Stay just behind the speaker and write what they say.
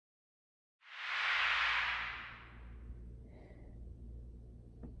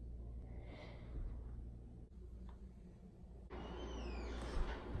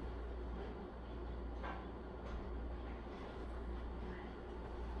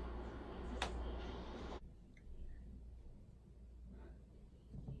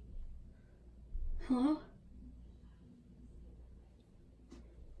Hello?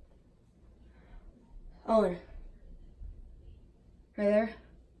 Owen. Right there?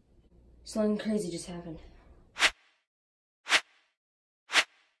 Something crazy just happened.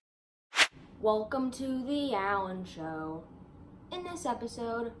 Welcome to the Alan Show. In this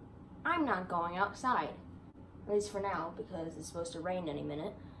episode, I'm not going outside. At least for now, because it's supposed to rain any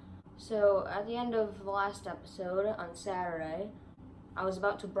minute. So, at the end of the last episode, on Saturday, I was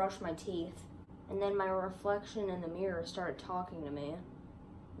about to brush my teeth, and then my reflection in the mirror started talking to me.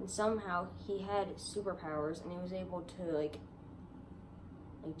 And somehow, he had superpowers, and he was able to, like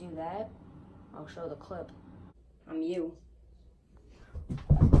do that. I'll show the clip. I'm you.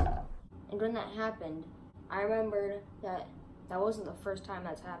 And when that happened, I remembered that wasn't the first time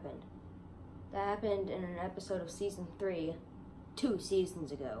that's happened. That happened in an episode of season 3, 2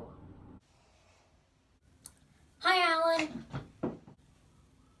 seasons ago. Hi, Alan!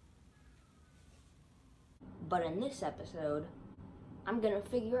 But in this episode, I'm gonna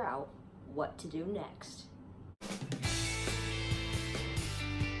figure out what to do next.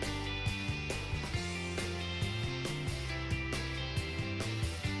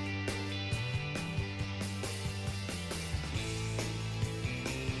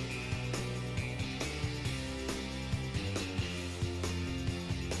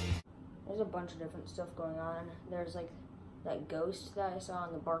 There's a bunch of different stuff going on. There's like that ghost that I saw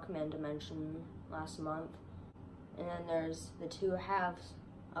in the Barkman dimension last month. And then there's the two halves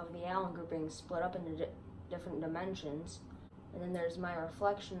of the Allen group being split up into different dimensions. And then there's my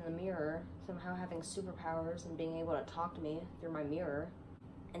reflection in the mirror, somehow having superpowers and being able to talk to me through my mirror.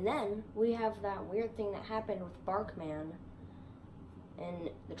 And then we have that weird thing that happened with Barkman in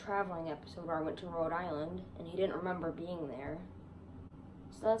the traveling episode where I went to Rhode Island, and he didn't remember being there.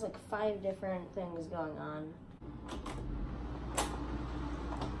 So that's like 5 different things going on.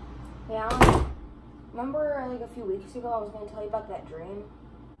 Hey, Alan, remember like a few weeks ago I was going to tell you about that dream?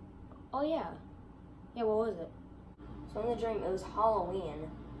 Oh yeah. Yeah, what was it? So in the dream, it was Halloween,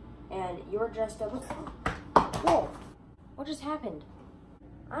 and you were dressed up. Whoa! What just happened?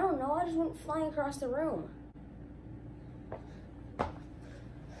 I don't know, I just went flying across the room.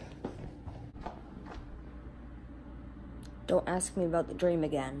 Don't ask me about the dream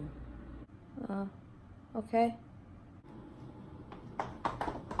again. Okay.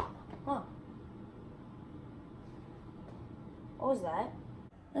 Huh. What was that?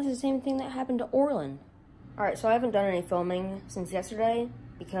 That's the same thing that happened to Orlin. Alright, so I haven't done any filming since yesterday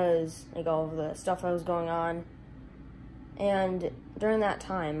because like all of the stuff that was going on. And during that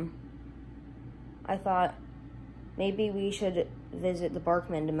time, I thought maybe we should visit the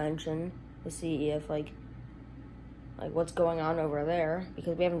Barkman dimension to see if like what's going on over there,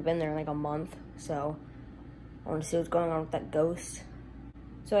 because we haven't been there in like a month, so I want to see what's going on with that ghost.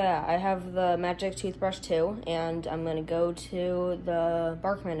 So yeah, I have the magic toothbrush too, and I'm gonna go to the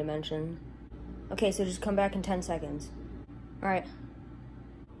Barkman dimension. Okay, so just come back in 10 seconds. Alright.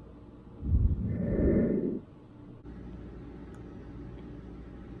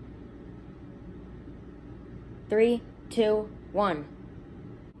 Three, 2, 1.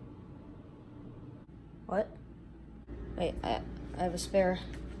 What? Wait, I have a spare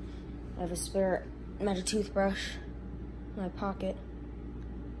magic toothbrush in my pocket.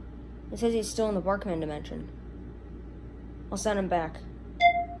 It says he's still in the Barkman dimension. I'll send him back.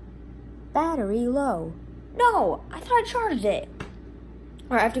 Battery low. No, I thought I charged it.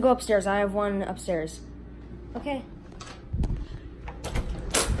 All right, I have to go upstairs. I have one upstairs. Okay.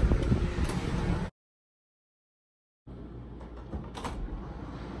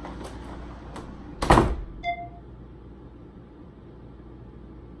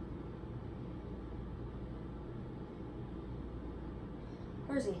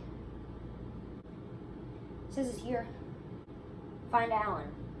 Where is he? It says he's here. Find Alan.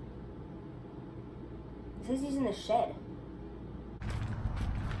 It says he's in the shed.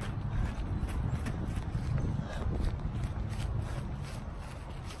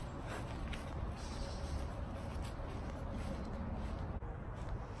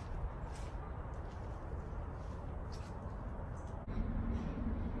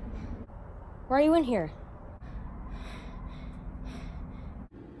 Why are you in here?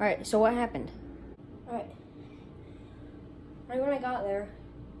 Alright, so what happened? Alright. Right when I got there,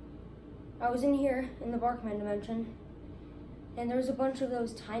 I was in here in the Barkman dimension, and there was a bunch of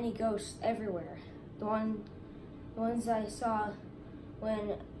those tiny ghosts everywhere. The ones I saw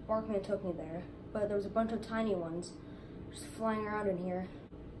when Barkman took me there, but there was a bunch of tiny ones just flying around in here.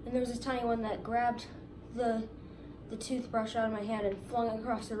 And there was this tiny one that grabbed the toothbrush out of my hand and flung it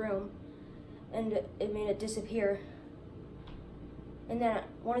across the room, and it made it disappear. And then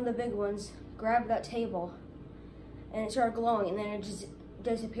one of the big ones grabbed that table and it started glowing, and then it just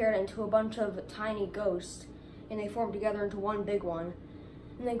disappeared into a bunch of tiny ghosts, and they formed together into one big one.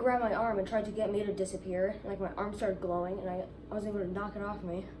 And they grabbed my arm and tried to get me to disappear. Like, my arm started glowing, and I was able to knock it off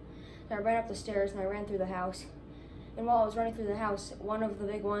me. And I ran up the stairs and I ran through the house. And while I was running through the house, one of the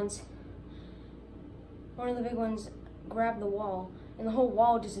big ones grabbed the wall, and the whole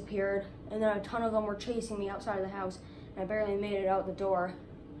wall disappeared, and then a ton of them were chasing me outside of the house, and I barely made it out the door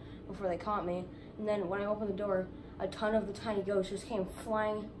before they caught me. And then when I opened the door, a ton of the tiny ghosts just came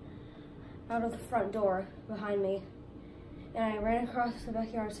flying out of the front door behind me, and I ran across the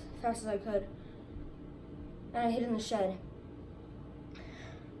backyard as fast as I could, and I hid in the shed.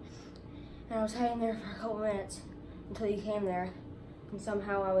 And I was hiding there for a couple minutes until you came there, and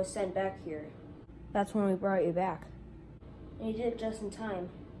somehow I was sent back here. That's when we brought you back. And you did it just in time.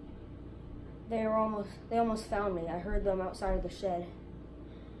 They almost found me. I heard them outside of the shed.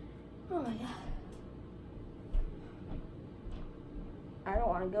 Oh my God. I don't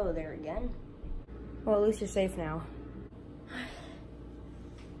want to go there again. Well, at least you're safe now.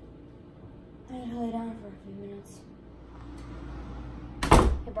 I need to lay down for a few minutes.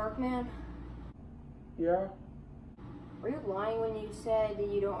 Hey, Barkman? Yeah? Were you lying when you said that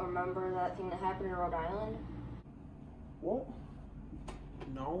you don't remember that thing that happened in Rhode Island? What?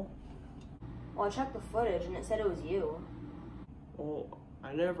 No. Well, I checked the footage and it said it was you. Well,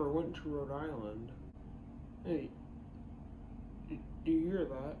 I never went to Rhode Island. Hey, do you hear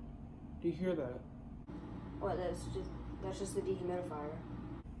that? Do you hear that? What, that's just the dehumidifier.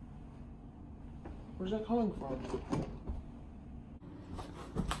 Where's that coming from?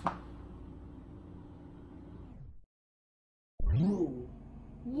 Ooh.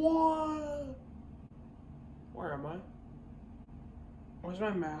 What? Where am I? Where's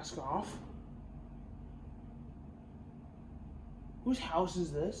my mask off? Whose house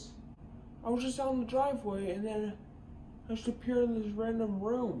is this? I was just out in the driveway and then I just appeared in this random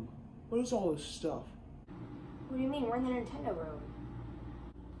room. What is all this stuff? What do you mean? We're in the Nintendo room.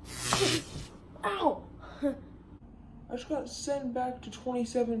 Ow! I just got sent back to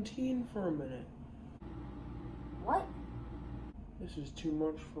 2017 for a minute. What? This is too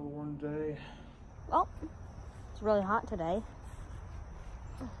much for one day. Well, it's really hot today.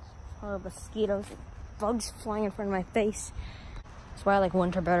 Oh, mosquitoes, bugs flying in front of my face. That's why I like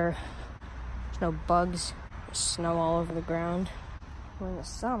winter better. There's no bugs, there's snow all over the ground. In the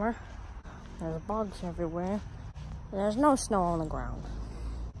summer, there's bugs everywhere. And there's no snow on the ground.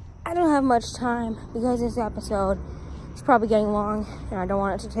 I don't have much time because this episode is probably getting long and I don't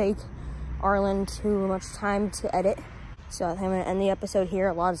want it to take Arlen too much time to edit. So I'm going to end the episode here.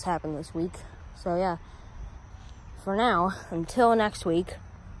 A lot has happened this week. So yeah, for now, until next week,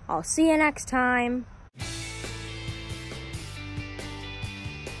 I'll see you next time.